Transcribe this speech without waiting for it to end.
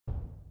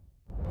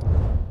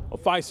Well,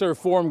 Fiserv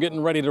Forum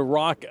getting ready to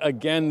rock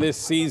again this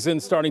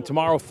season, starting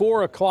tomorrow,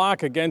 4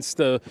 o'clock against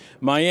the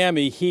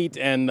Miami Heat,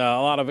 and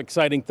a lot of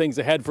exciting things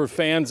ahead for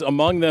fans.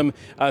 Among them,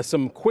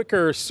 some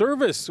quicker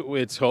service,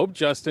 it's hoped.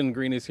 Justin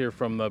Green is here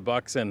from the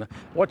Bucks, and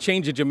what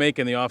change did you make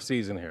in the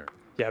offseason here?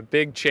 Yeah,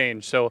 big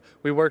change. So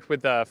we worked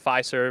with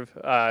Fiserv,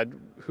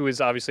 who is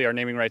obviously our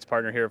naming rights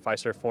partner here at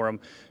Fiserv Forum,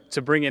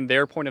 to bring in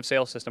their point of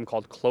sale system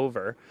called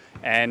Clover,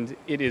 and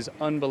it is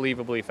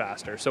unbelievably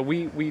faster. So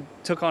we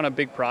took on a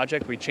big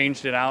project. We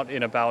changed it out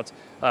in about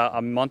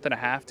a month and a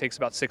half. It takes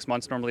about 6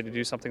 months normally to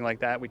do something like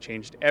that. We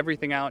changed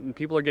everything out, and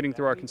people are getting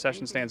through our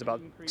concession stands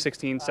about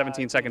 16,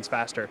 17 seconds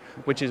faster,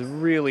 which is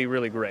really,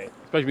 really great.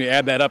 Especially when you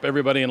add that up,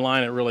 everybody in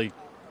line, it really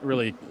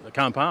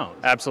compounds.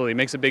 Absolutely.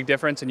 Makes a big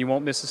difference, and you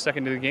won't miss a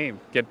second of the game.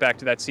 Get back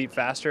to that seat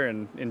faster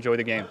and enjoy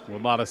the game. A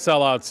lot of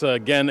sellouts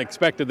again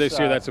expected this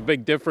year. That's a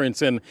big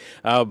difference, and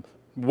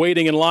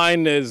waiting in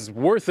line is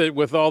worth it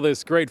with all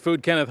this great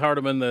food. Kenneth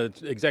Hardeman,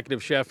 the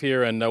executive chef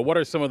here, and what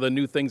are some of the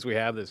new things we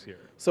have this year?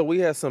 So we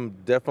have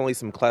definitely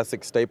some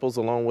classic staples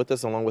along with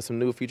us, along with some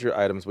new feature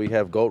items. We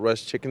have Gold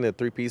Rush Chicken, the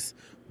 3-piece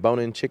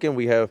bone-in chicken.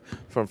 We have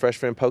from Fresh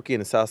Friend Poke in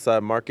the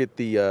Southside Market,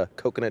 the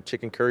coconut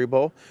chicken curry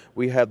bowl.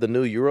 We have the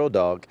new Euro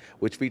Dog,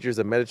 which features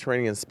a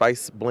Mediterranean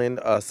spice blend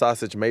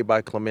sausage made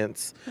by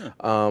Clements,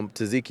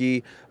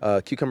 tzatziki,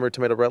 cucumber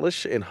tomato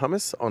relish, and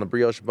hummus on a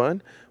brioche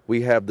bun.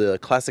 We have the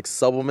classic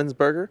Subelman's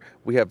burger.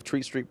 We have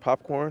Treat Street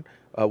popcorn.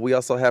 We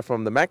also have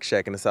from the Mac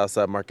Shack in the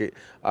Southside Market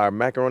our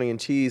macaroni and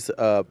cheese,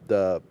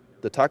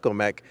 the Taco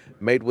Mac,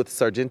 made with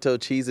Sargento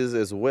cheeses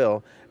as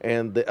well,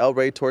 and the El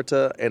Rey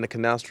Torta and the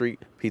Canal Street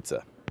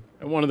Pizza.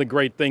 And one of the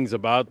great things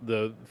about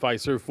the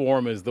Fiserv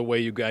Forum is the way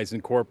you guys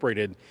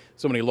incorporated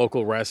so many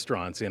local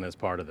restaurants in as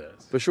part of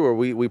this. For sure.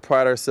 We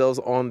pride ourselves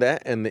on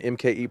that and the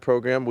MKE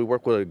program. We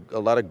work with a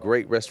lot of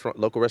great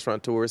local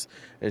restaurateurs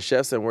and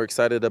chefs, and we're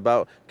excited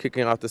about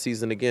kicking off the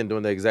season again,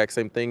 doing the exact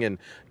same thing and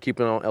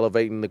keeping on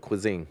elevating the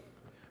cuisine.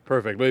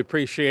 Perfect. We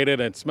appreciate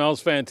it. It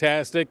smells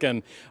fantastic,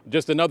 and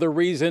just another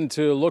reason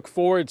to look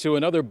forward to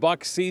another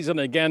Bucks season.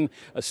 Again,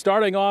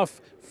 starting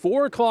off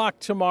 4 o'clock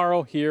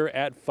tomorrow here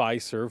at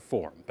Fiserv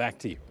Forum. Back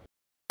to you.